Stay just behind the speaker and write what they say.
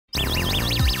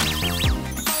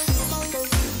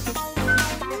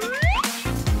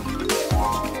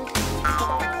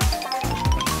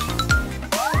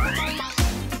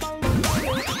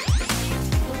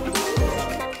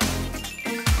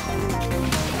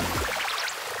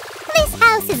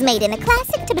house is made in a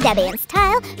classic Tibetan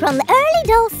style from the early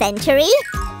doll century.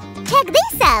 Check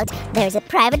this out. There's a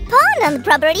private pond on the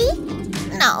property.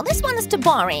 No, this one is too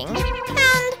boring.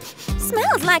 And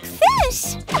smells like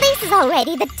fish. This is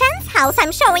already the 10th house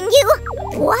I'm showing you.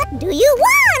 What do you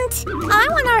want? I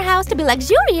want our house to be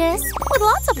luxurious, with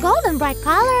lots of gold and bright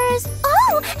colors.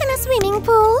 Oh, and a swimming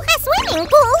pool. A swimming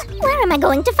pool? Where am I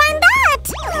going to find that?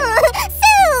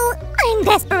 Sue, I'm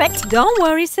desperate. Don't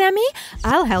worry, Sammy.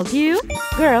 I'll help you.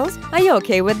 Girls, are you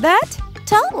okay with that?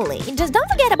 Totally. Just don't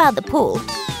forget about the pool.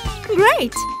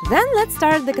 Great! Then let's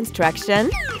start the construction.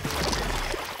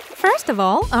 First of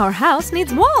all, our house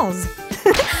needs walls.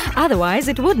 Otherwise,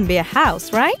 it wouldn't be a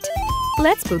house, right?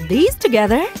 Let's put these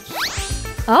together.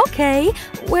 Okay,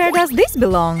 where does this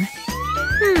belong?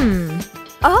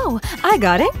 Oh, I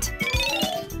got it.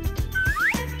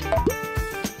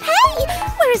 Hey,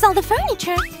 where is all the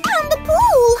furniture? On the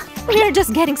pool. We're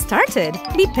just getting started.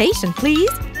 Be patient,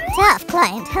 please. Tough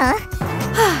client,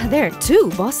 huh? They're too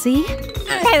bossy.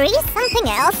 There is something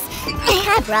else.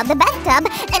 I brought the bathtub,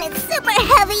 and it's super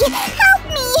heavy. Help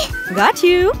me! Got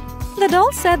you. The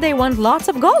dolls said they want lots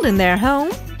of gold in their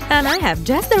home. And I have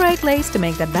just the right lace to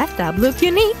make that bathtub look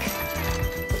unique.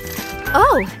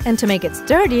 Oh, and to make it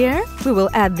sturdier, we will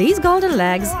add these golden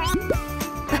legs.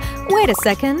 Wait a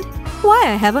second. Why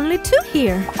I have only 2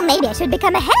 here? Maybe I should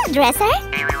become a hairdresser.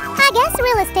 I guess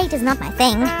real estate is not my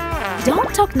thing.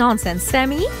 Don't talk nonsense,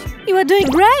 Sammy. You are doing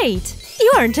great.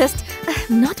 You are just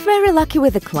not very lucky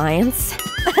with the clients.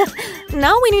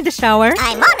 Now we need a shower.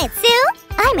 I'm on it, Sue.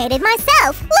 I made it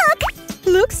myself. Look!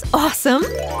 Looks awesome.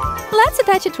 Let's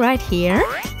attach it right here.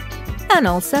 And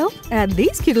also add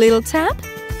this cute little tap.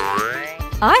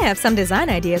 I have some design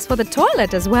ideas for the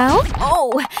toilet as well.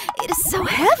 Oh, it is so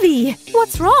heavy.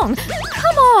 What's wrong?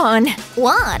 Come on.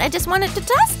 What? I just wanted to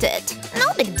test it.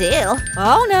 No big deal.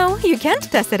 Oh no, you can't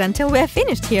test it until we're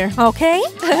finished here, okay?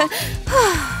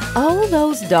 All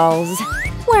those dolls.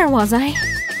 Where was I?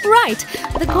 Right,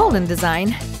 the golden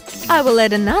design. I will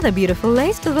add another beautiful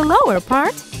lace to the lower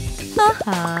part.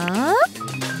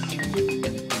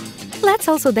 Let's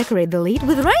also decorate the lid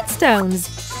with rhinestones.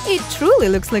 It truly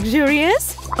looks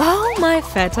luxurious. Oh, my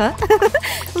feta.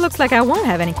 Looks like I won't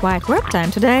have any quiet work time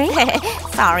today.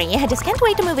 Sorry, I just can't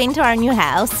wait to move into our new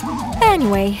house.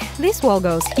 Anyway, this wall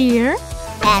goes here.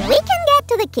 And we can get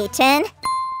to the kitchen.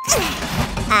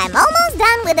 I'm almost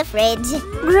done with the fridge.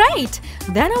 Great!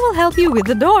 Then I will help you with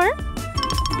the door.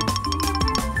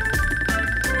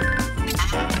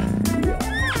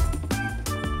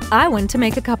 I want to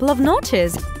make a couple of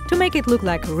notches to make it look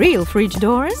like real fridge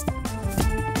doors.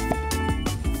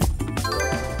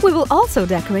 We will also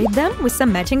decorate them with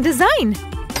some matching design.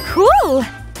 Cool!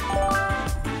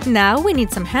 Now we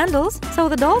need some handles so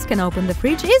the dolls can open the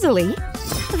fridge easily.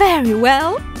 Very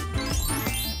well!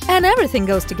 And everything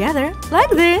goes together like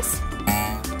this.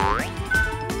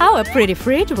 Our pretty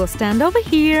fridge will stand over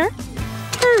here.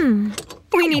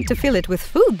 We need to fill it with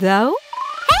food, though.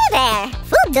 Hey there!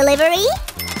 Food delivery!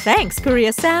 Thanks,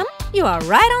 Courier Sam. You are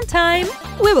right on time.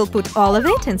 We will put all of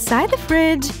it inside the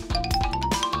fridge.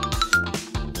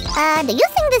 Do you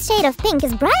think this shade of pink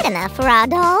is bright enough for our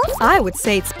dolls? I would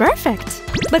say it's perfect.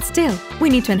 But still, we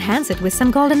need to enhance it with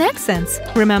some golden accents.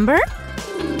 Remember?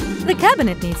 The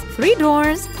cabinet needs 3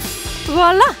 doors.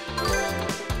 Voila!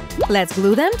 Let's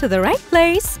glue them to the right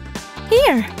place.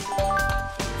 Here.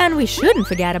 And we shouldn't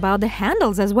forget about the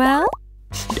handles as well.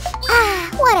 Ah,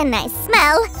 what a nice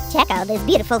smell. Check out these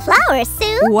beautiful flowers,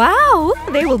 Sue. Wow!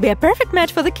 They will be a perfect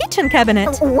match for the kitchen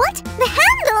cabinet. What? The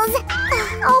handles?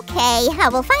 Okay, I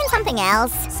will find something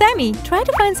else. Sammy, try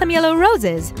to find some yellow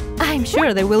roses. I'm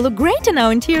sure they will look great in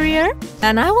our interior.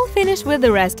 And I will finish with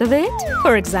the rest of it.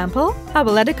 For example, I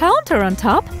will add a counter on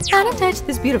top and attach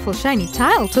this beautiful shiny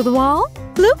tile to the wall.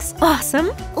 Looks awesome.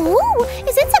 Ooh,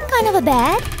 is it some kind of a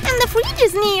bed? And the fridge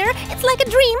is near. It's like a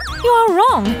dream. You are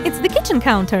wrong. It's the kitchen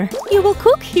counter. You will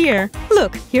cook here.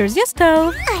 Look, here's your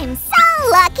stove. I'm so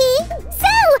lucky.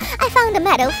 So, I found a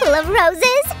meadow full of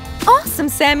roses. Awesome,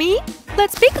 Sammy.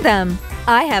 Let's pick them.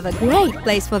 I have a great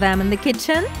place for them in the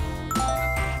kitchen.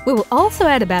 We will also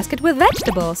add a basket with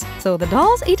vegetables, so the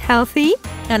dolls eat healthy,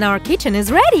 and our kitchen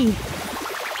is ready.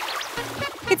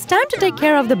 It's time to take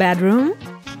care of the bedroom.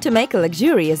 To make a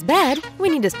luxurious bed, we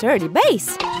need a sturdy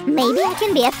base. Maybe I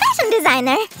can be a fashion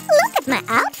designer. Look at my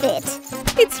outfit.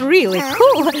 It's really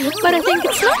cool, but I think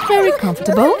it's not very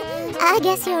comfortable. I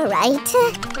guess you're right.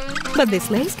 But this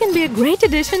lace can be a great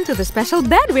addition to the special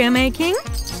bed we are making.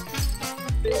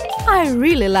 I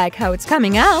really like how it's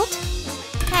coming out.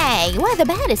 Hey, why the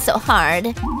bed is so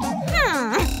hard?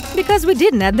 Because we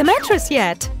didn't add the mattress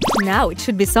yet. Now it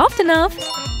should be soft enough.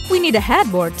 We need a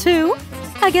headboard too.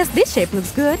 I guess this shape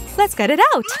looks good. Let's cut it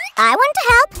out. I want to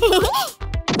help.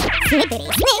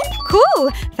 Snippity snip.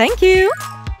 Cool, thank you.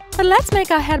 But let's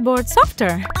make our headboard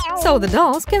softer, so the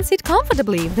dolls can sit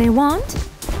comfortably if they want.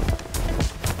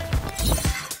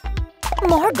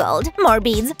 More gold, more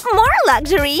beads, more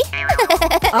luxury.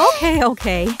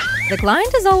 Okay. The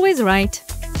client is always right.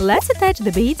 Let's attach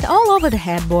the beads all over the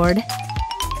headboard.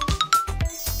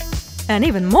 And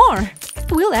even more.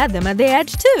 We'll add them at the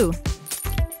edge too.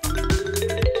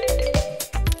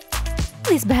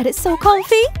 This bed is so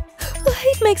comfy.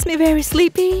 It makes me very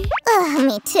sleepy.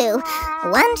 Me too.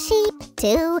 One sheep,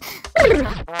 two.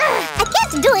 I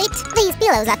can't do it. These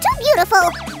pillows are too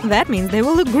beautiful. That means they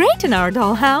will look great in our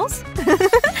dollhouse.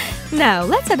 Now,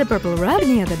 let's add a purple rug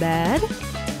near the bed.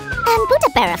 And put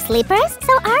a pair of slippers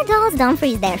so our dolls don't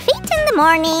freeze their feet in the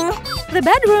morning. The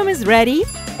bedroom is ready.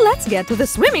 Let's get to the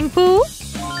swimming pool.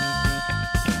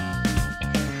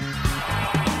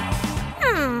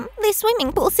 This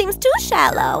swimming pool seems too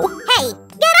shallow. Hey,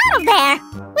 get out of there!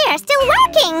 We are still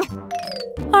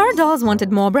working! Our dolls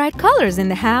wanted more bright colors in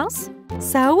the house,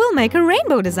 so we'll make a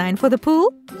rainbow design for the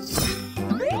pool.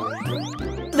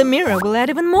 The mirror will add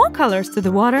even more colors to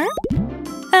the water.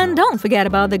 And don't forget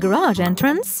about the garage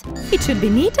entrance. It should be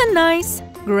neat and nice.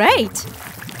 Great!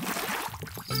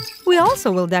 We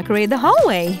also will decorate the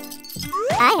hallway.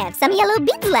 I have some yellow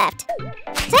beads left.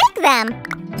 Take them!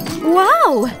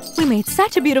 Wow! We made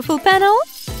such a beautiful panel.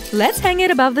 Let's hang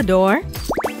it above the door.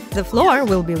 The floor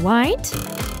will be white.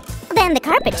 Then the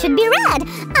carpet should be red.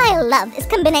 I love this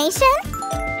combination.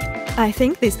 I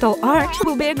think this tall arch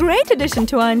will be a great addition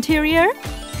to our interior.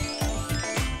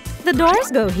 The doors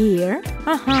go here.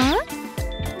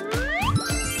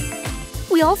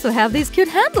 We also have these cute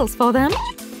handles for them.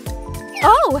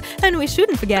 Oh, and we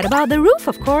shouldn't forget about the roof,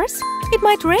 of course. It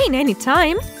might rain any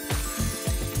time.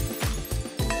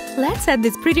 Let's add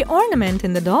this pretty ornament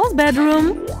in the doll's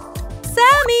bedroom.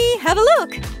 Sammy, have a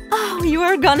look! Oh, you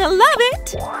are gonna love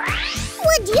it!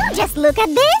 Would you just look at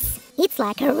this? It's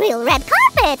like a real red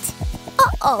carpet.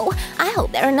 Uh-oh, I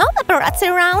hope there are no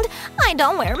paparazzi around. I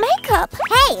don't wear makeup.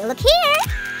 Hey, look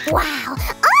here! Wow,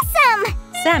 awesome!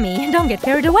 Sammy, don't get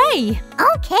carried away.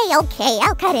 Okay,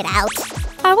 I'll cut it out.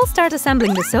 I will start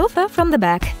assembling the sofa from the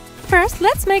back. First,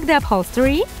 let's make the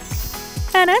upholstery.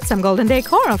 And add some golden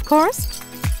decor, of course.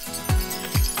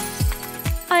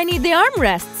 I need the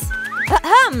armrests.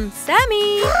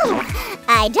 Sammy!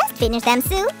 I just finished them,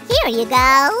 Sue. Here you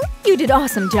go. You did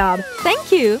awesome job.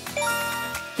 Thank you.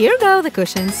 Here go the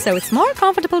cushions, so it's more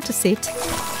comfortable to sit.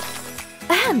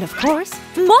 And, of course,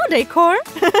 more decor.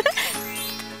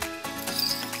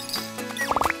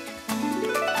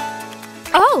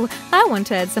 Oh, I want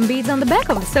to add some beads on the back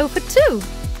of the sofa, too.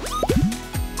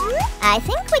 I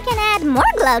think we can add more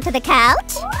glow to the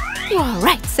couch. All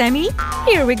right, Sammy.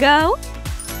 Here we go.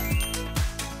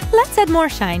 Let's add more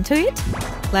shine to it.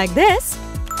 Like this.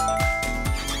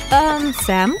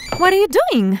 Sam, what are you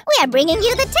doing? We are bringing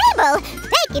you the table.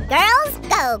 Take it, girls.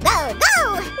 Go, go,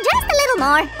 go. Just a little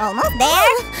more. Almost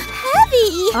there.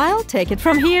 Heavy. I'll take it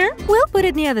from here. We'll put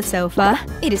it near the sofa.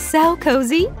 It is so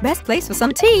cozy. Best place for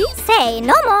some tea. Say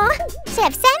no more.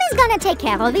 Chef Sam is gonna take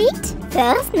care of it.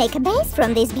 First, make a base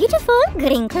from this beautiful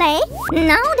green clay.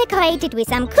 Now decorate it with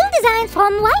some cool designs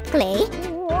from white clay.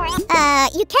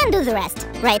 You can do the rest.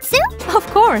 Right, Sue? Of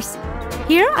course.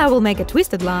 Here I will make a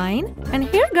twisted line. And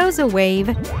here goes a wave.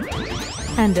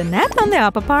 And a net on the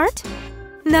upper part.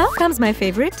 Now comes my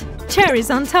favorite. Cherries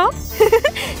on top.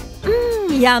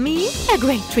 Yummy. A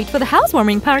great treat for the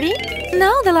housewarming party.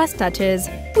 Now the last touches.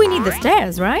 We need the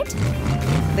stairs, right?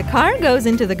 The car goes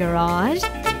into the garage.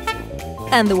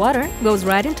 And the water goes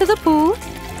right into the pool.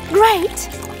 Great!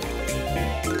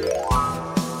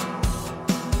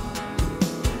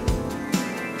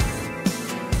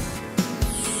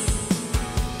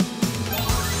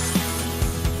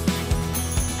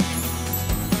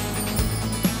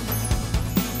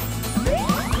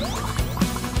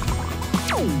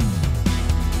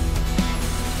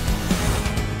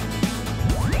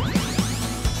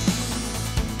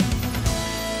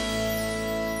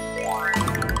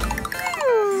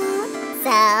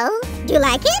 So, do you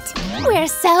like it? We're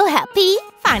so happy.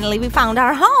 Finally, we found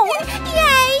our home.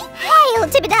 Yay! Hail,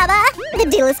 Tibidaba! The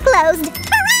deal is closed.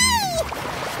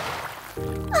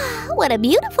 Hooray! What a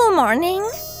beautiful morning.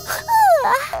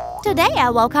 Today I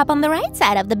woke up on the right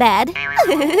side of the bed.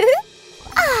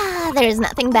 There's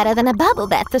nothing better than a bubble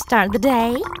bath to start the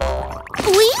day.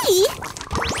 Wee!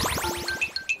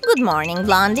 Good morning,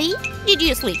 Blondie. Did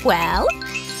you sleep well?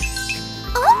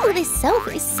 Oh, this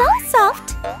sofa is so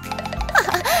soft.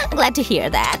 Glad to hear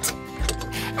that.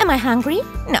 Am I hungry?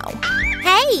 No.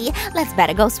 Hey, let's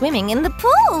better go swimming in the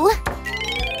pool.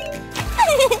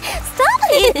 Stop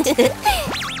it!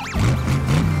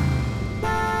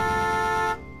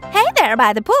 Hey there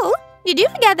by the pool. Did you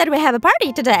forget that we have a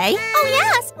party today? Oh,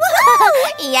 yes! Woohoo!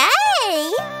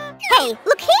 Yay! Hey,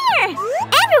 look here!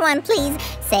 Everyone, please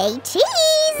say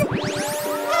cheese!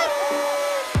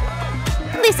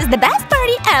 This is the best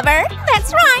party ever!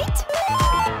 That's right!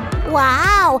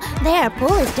 Wow! Their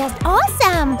pool is just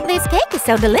awesome! This cake is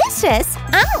so delicious!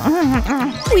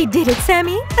 We did it,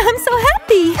 Sammy! I'm so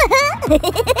happy!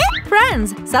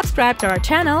 Friends, subscribe to our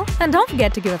channel and don't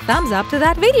forget to give a thumbs up to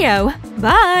that video.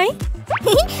 Bye!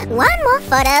 One more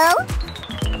photo!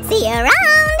 See you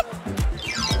around!